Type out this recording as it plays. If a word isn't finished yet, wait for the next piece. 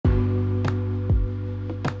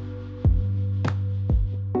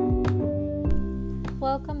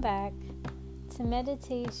Welcome back to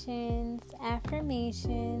Meditations,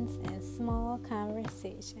 Affirmations, and Small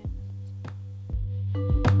Conversations.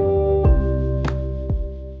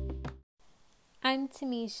 I'm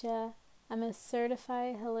Tamisha. I'm a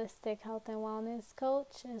certified holistic health and wellness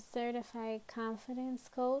coach, a certified confidence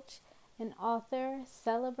coach, an author,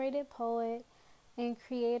 celebrated poet, and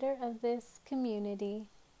creator of this community.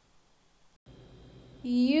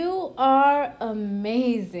 You are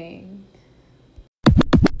amazing.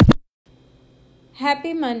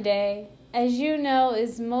 Happy Monday. As you know,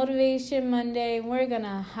 it's Motivation Monday, and we're going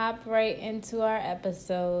to hop right into our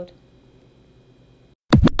episode.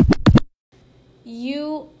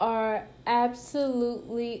 You are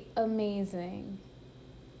absolutely amazing.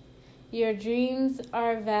 Your dreams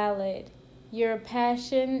are valid. Your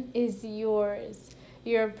passion is yours.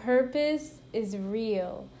 Your purpose is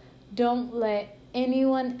real. Don't let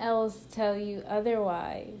anyone else tell you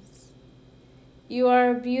otherwise. You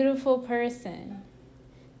are a beautiful person.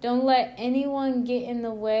 Don't let anyone get in the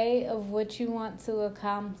way of what you want to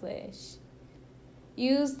accomplish.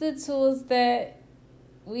 Use the tools that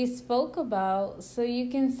we spoke about so you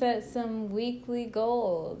can set some weekly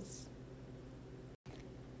goals.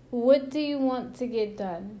 What do you want to get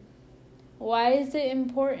done? Why is it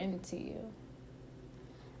important to you?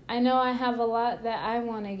 I know I have a lot that I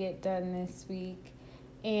want to get done this week,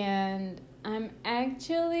 and I'm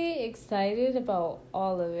actually excited about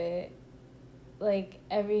all of it. Like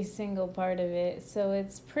every single part of it. So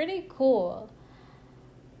it's pretty cool.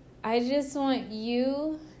 I just want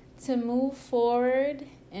you to move forward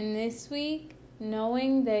in this week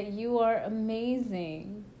knowing that you are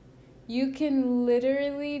amazing. You can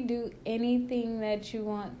literally do anything that you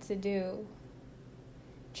want to do.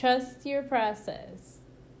 Trust your process.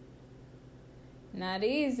 Not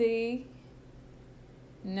easy.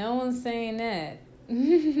 No one's saying that.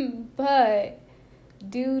 But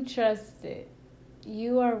do trust it.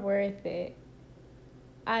 You are worth it.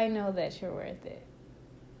 I know that you're worth it.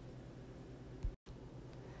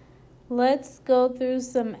 Let's go through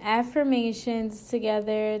some affirmations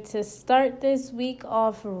together to start this week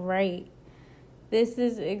off right. This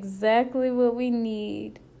is exactly what we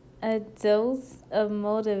need. A dose of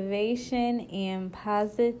motivation and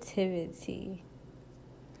positivity.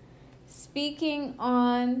 Speaking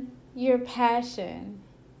on your passion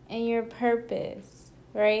and your purpose,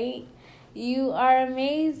 right? You are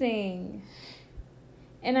amazing.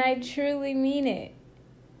 And I truly mean it.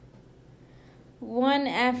 One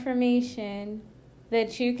affirmation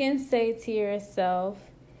that you can say to yourself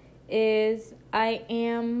is, I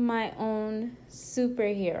am my own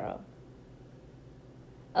superhero.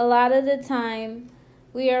 A lot of the time,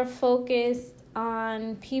 we are focused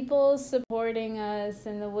on people supporting us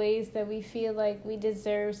in the ways that we feel like we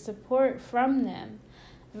deserve support from them,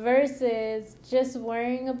 versus just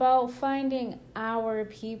worrying about finding our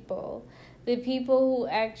people, the people who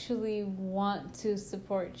actually want to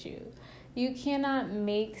support you. You cannot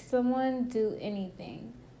make someone do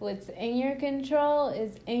anything. What's in your control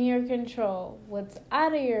is in your control. What's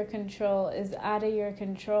out of your control is out of your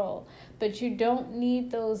control. But you don't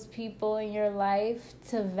need those people in your life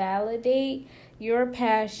to validate your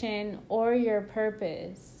passion or your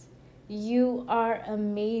purpose. You are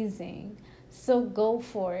amazing. So go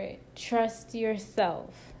for it. Trust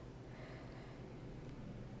yourself.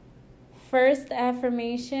 First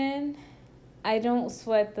affirmation, I don't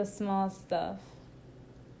sweat the small stuff.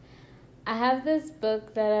 I have this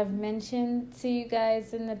book that I've mentioned to you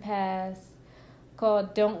guys in the past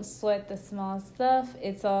called Don't Sweat the Small Stuff.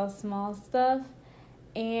 It's all small stuff.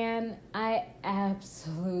 And I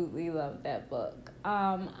absolutely love that book.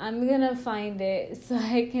 I'm going to find it so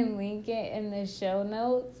I can link it in the show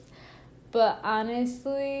notes. But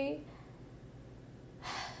honestly,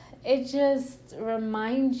 it just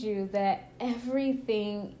reminds you that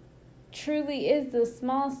everything truly is the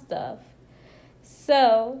small stuff.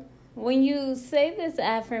 So, when you say this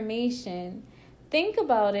affirmation, think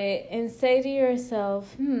about it and say to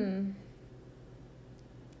yourself,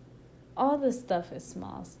 all the stuff is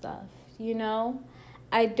small stuff, you know?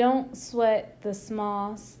 I don't sweat the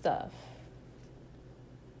small stuff.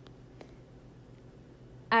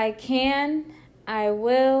 I can, I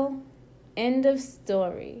will, end of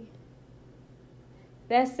story.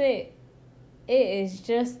 That's it. It is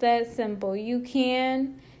just that simple. You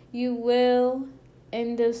can, you will,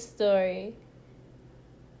 end of story.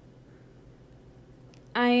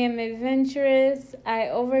 I am adventurous. I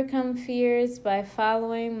overcome fears by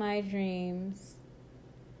following my dreams.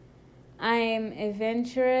 I am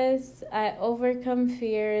adventurous. I overcome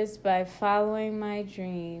fears by following my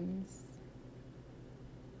dreams.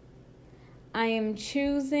 I am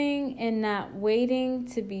choosing and not waiting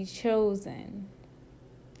to be chosen.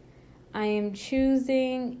 I am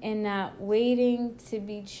choosing and not waiting to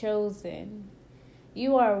be chosen.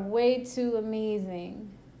 You are way too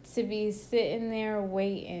amazing to be sitting there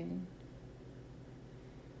waiting.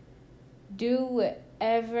 Do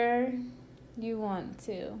whatever you want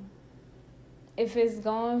to. If it's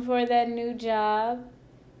going for that new job,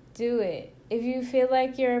 do it. If you feel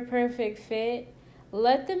like you're a perfect fit,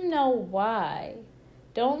 let them know why.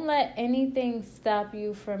 Don't let anything stop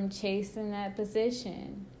you from chasing that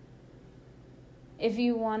position. If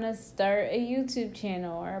you want to start a YouTube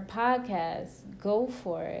channel or a podcast, go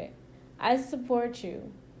for it. I support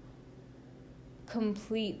you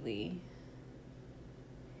completely.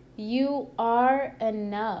 You are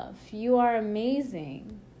enough. You are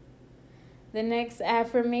amazing. The next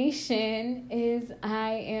affirmation is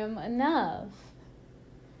I am enough.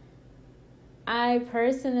 I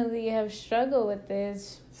personally have struggled with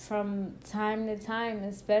this from time to time,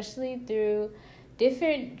 especially through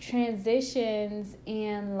different transitions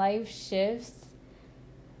and life shifts,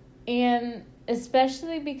 and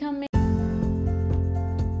especially becoming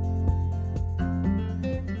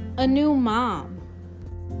a new mom.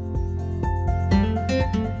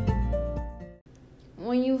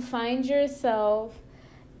 When you find yourself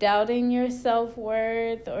doubting your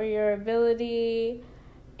self-worth or your ability,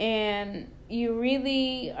 and you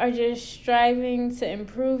really are just striving to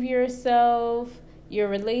improve yourself, your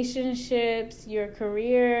relationships, your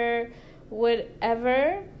career,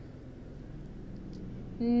 whatever,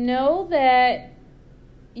 know that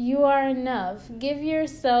you are enough. Give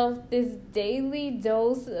yourself this daily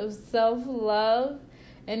dose of self-love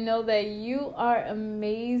and know that you are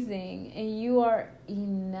amazing and you are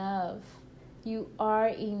enough. You are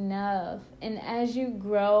enough. And as you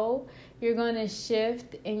grow, you're going to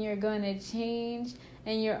shift and you're going to change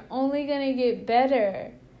and you're only going to get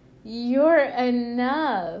better. You're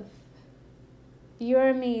enough. You're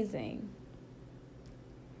amazing.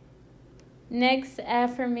 Next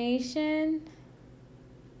affirmation,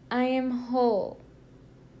 I am whole.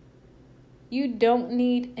 You don't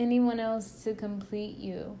need anyone else to complete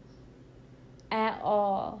you at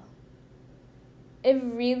all. It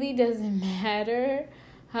really doesn't matter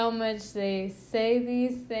how much they say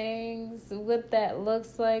these things, what that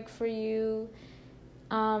looks like for you.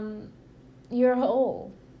 You're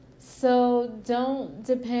whole. So don't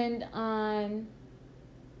depend on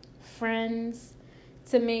friends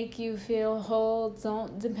to make you feel whole.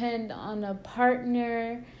 Don't depend on a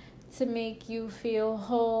partner to make you feel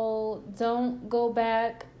whole. Don't go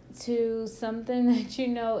back to something that you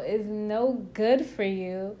know is no good for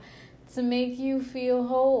you to make you feel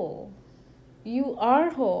whole. You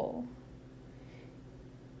are whole.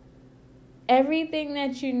 Everything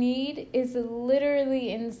that you need is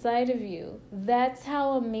literally inside of you. That's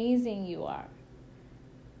how amazing you are.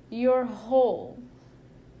 You're whole.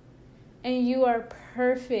 And you are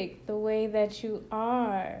perfect the way that you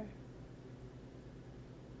are.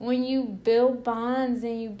 When you build bonds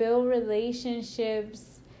and you build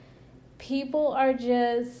relationships, people are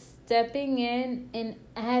just stepping in and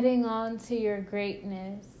adding on to your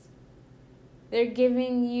greatness. They're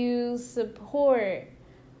giving you support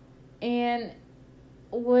and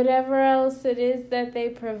whatever else it is that they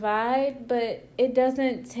provide, but it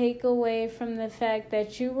doesn't take away from the fact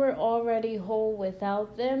that you were already whole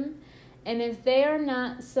without them. And if they are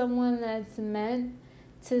not someone that's meant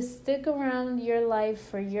to stick around your life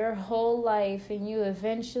for your whole life and you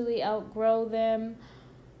eventually outgrow them,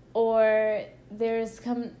 or there's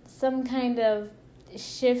some kind of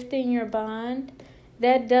shift in your bond,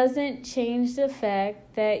 that doesn't change the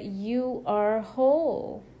fact that you are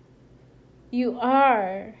whole. You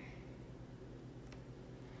are.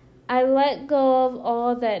 I let go of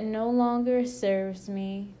all that no longer serves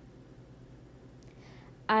me.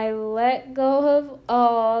 I let go of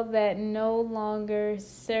all that no longer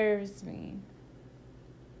serves me.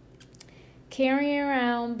 Carrying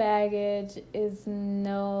around baggage is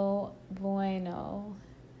no bueno.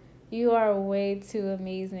 You are way too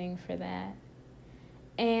amazing for that.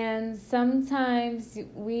 And sometimes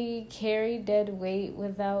we carry dead weight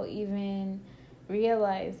without even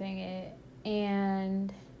realizing it.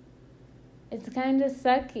 And it's kind of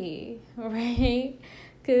sucky, right?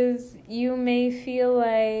 Because you may feel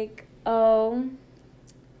like, oh,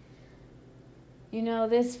 you know,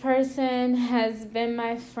 this person has been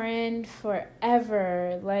my friend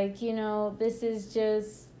forever. Like, you know, this is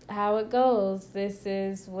just how it goes. This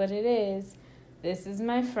is what it is. This is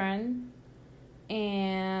my friend.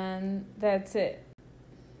 And that's it.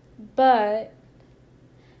 But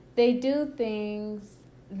they do things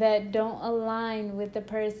that don't align with the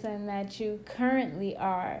person that you currently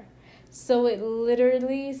are. So it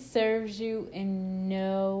literally serves you in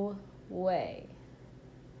no way.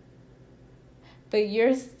 But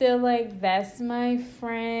you're still like, that's my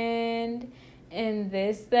friend, and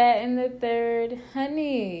this, that, and the third.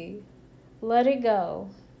 Honey, let it go.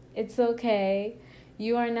 It's okay.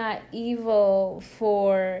 You are not evil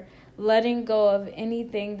for letting go of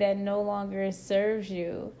anything that no longer serves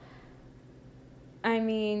you. I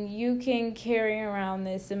mean, you can carry around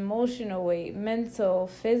this emotional weight, mental,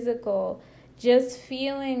 physical, just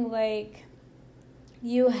feeling like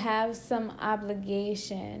you have some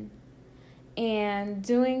obligation and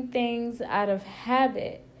doing things out of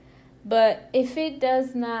habit. But if it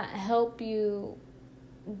does not help you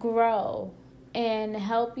grow and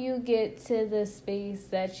help you get to the space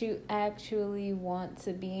that you actually want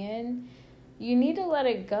to be in, you need to let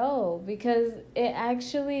it go, because it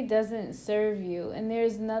actually doesn't serve you. And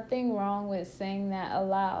there's nothing wrong with saying that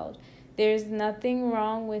aloud. There's nothing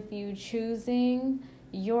wrong with you choosing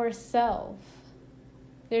yourself.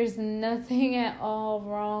 There's nothing at all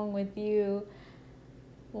wrong with you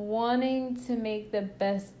wanting to make the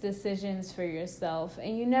best decisions for yourself.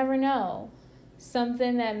 And you never know.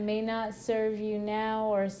 Something that may not serve you now,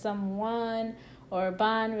 or someone, or a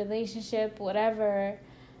bond, relationship, whatever,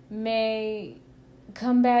 may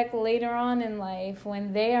come back later on in life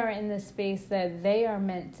when they are in the space that they are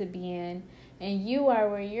meant to be in, and you are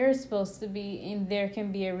where you're supposed to be, and there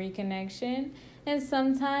can be a reconnection. And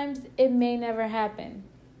sometimes it may never happen.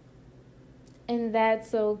 And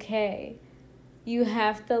that's okay. You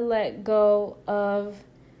have to let go of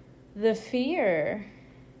the fear.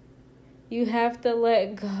 You have to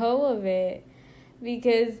let go of it,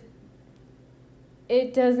 because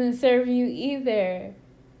it doesn't serve you either.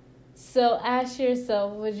 So ask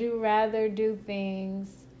yourself, would you rather do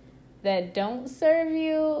things that don't serve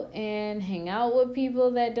you and hang out with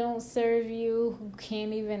people that don't serve you, who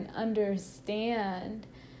can't even understand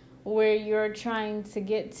where you're trying to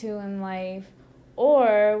get to in life?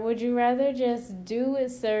 Or would you rather just do what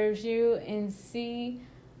serves you and see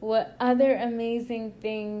what other amazing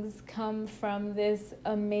things come from this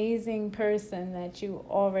amazing person that you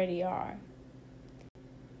already are?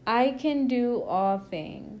 I can do all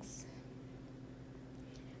things.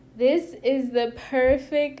 This is the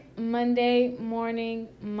perfect Monday morning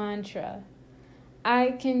mantra.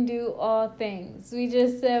 I can do all things. We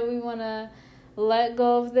just said we want to let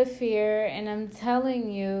go of the fear, and I'm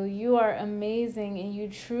telling you, you are amazing and you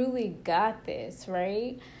truly got this,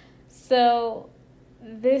 right? So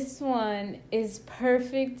this one is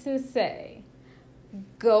perfect to say.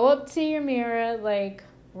 Go up to your mirror, like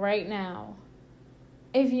right now,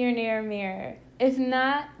 if you're near a mirror. If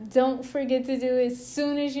not, don't forget to do it as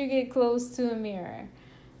soon as you get close to a mirror.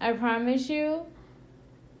 I promise you,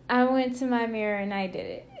 I went to my mirror and I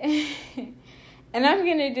did it. And I'm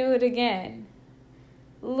going to do it again.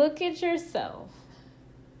 Look at yourself.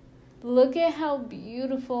 Look at how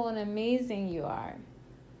beautiful and amazing you are.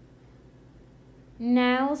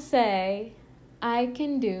 Now say, I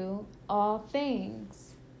can do all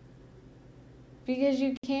things. Because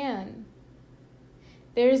you can.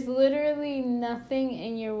 There's literally nothing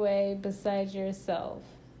in your way besides yourself.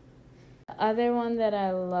 The other one that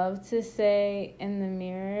I love to say in the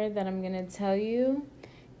mirror that I'm going to tell you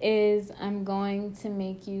is, I'm going to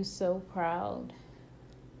make you so proud.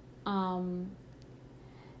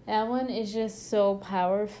 That one is just so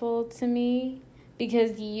powerful to me,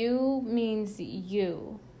 because you means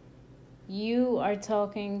you. You are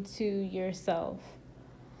talking to yourself.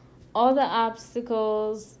 All the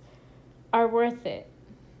obstacles are worth it.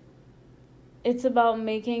 It's about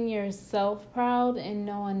making yourself proud and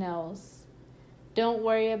no one else. Don't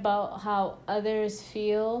worry about how others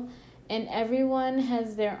feel, and everyone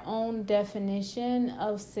has their own definition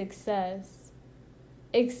of success.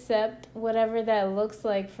 Accept whatever that looks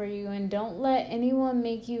like for you, and don't let anyone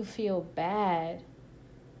make you feel bad.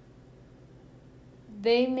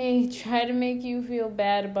 They may try to make you feel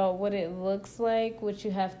bad about what it looks like, what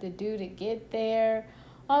you have to do to get there,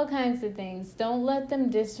 all kinds of things. Don't let them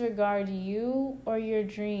disregard you or your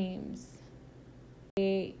dreams.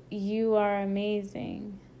 You are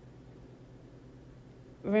amazing.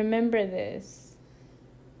 Remember this.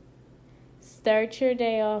 Start your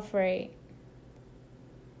day off right.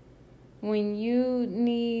 When you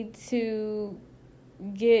need to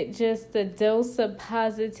get just a dose of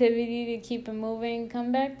positivity to keep it moving,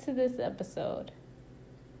 come back to this episode.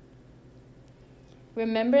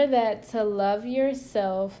 Remember that to love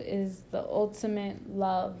yourself is the ultimate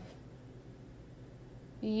love.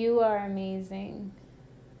 You are amazing.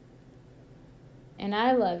 And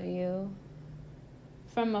I love you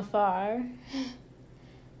from afar,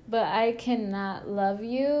 but I cannot love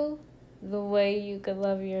you the way you could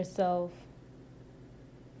love yourself.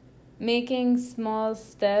 Making small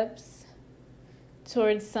steps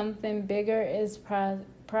towards something bigger is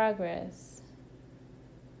progress.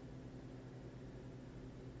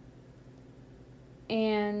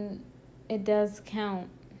 And it does count.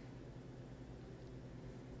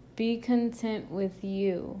 Be content with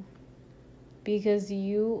you because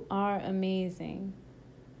you are amazing.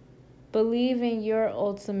 Believe in your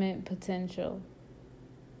ultimate potential.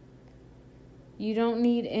 You don't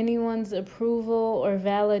need anyone's approval or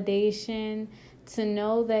validation to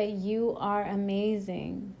know that you are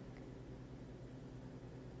amazing.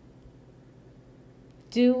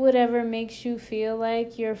 Do whatever makes you feel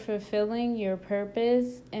like you're fulfilling your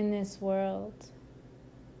purpose in this world.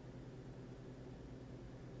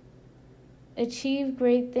 Achieve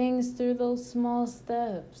great things through those small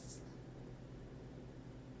steps.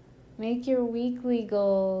 Make your weekly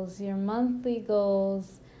goals, your monthly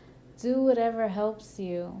goals. Do whatever helps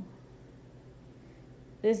you.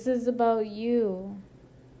 This is about you.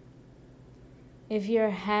 If you're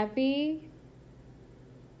happy,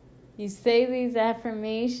 you say these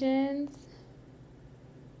affirmations,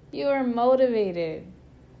 you are motivated.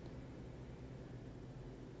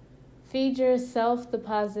 Feed yourself the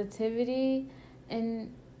positivity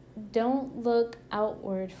and don't look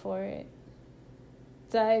outward for it.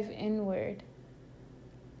 Dive inward.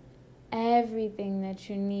 Everything that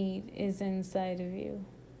you need is inside of you.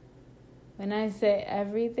 When I say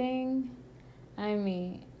everything, I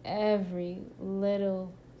mean every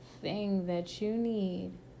little thing that you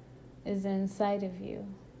need is inside of you.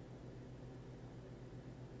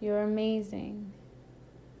 You're amazing.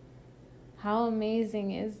 How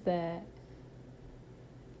amazing is that?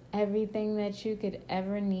 Everything that you could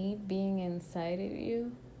ever need being inside of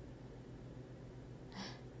you.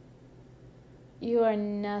 You are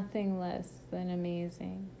nothing less than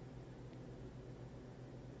amazing.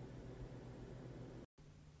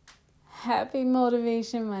 Happy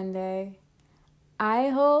Motivation Monday. I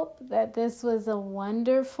hope that this was a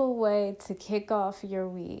wonderful way to kick off your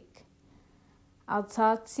week. I'll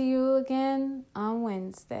talk to you again on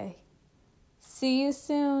Wednesday. See you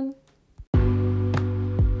soon.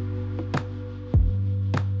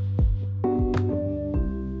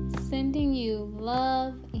 Sending you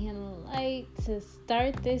love and light to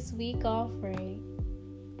start this week off right.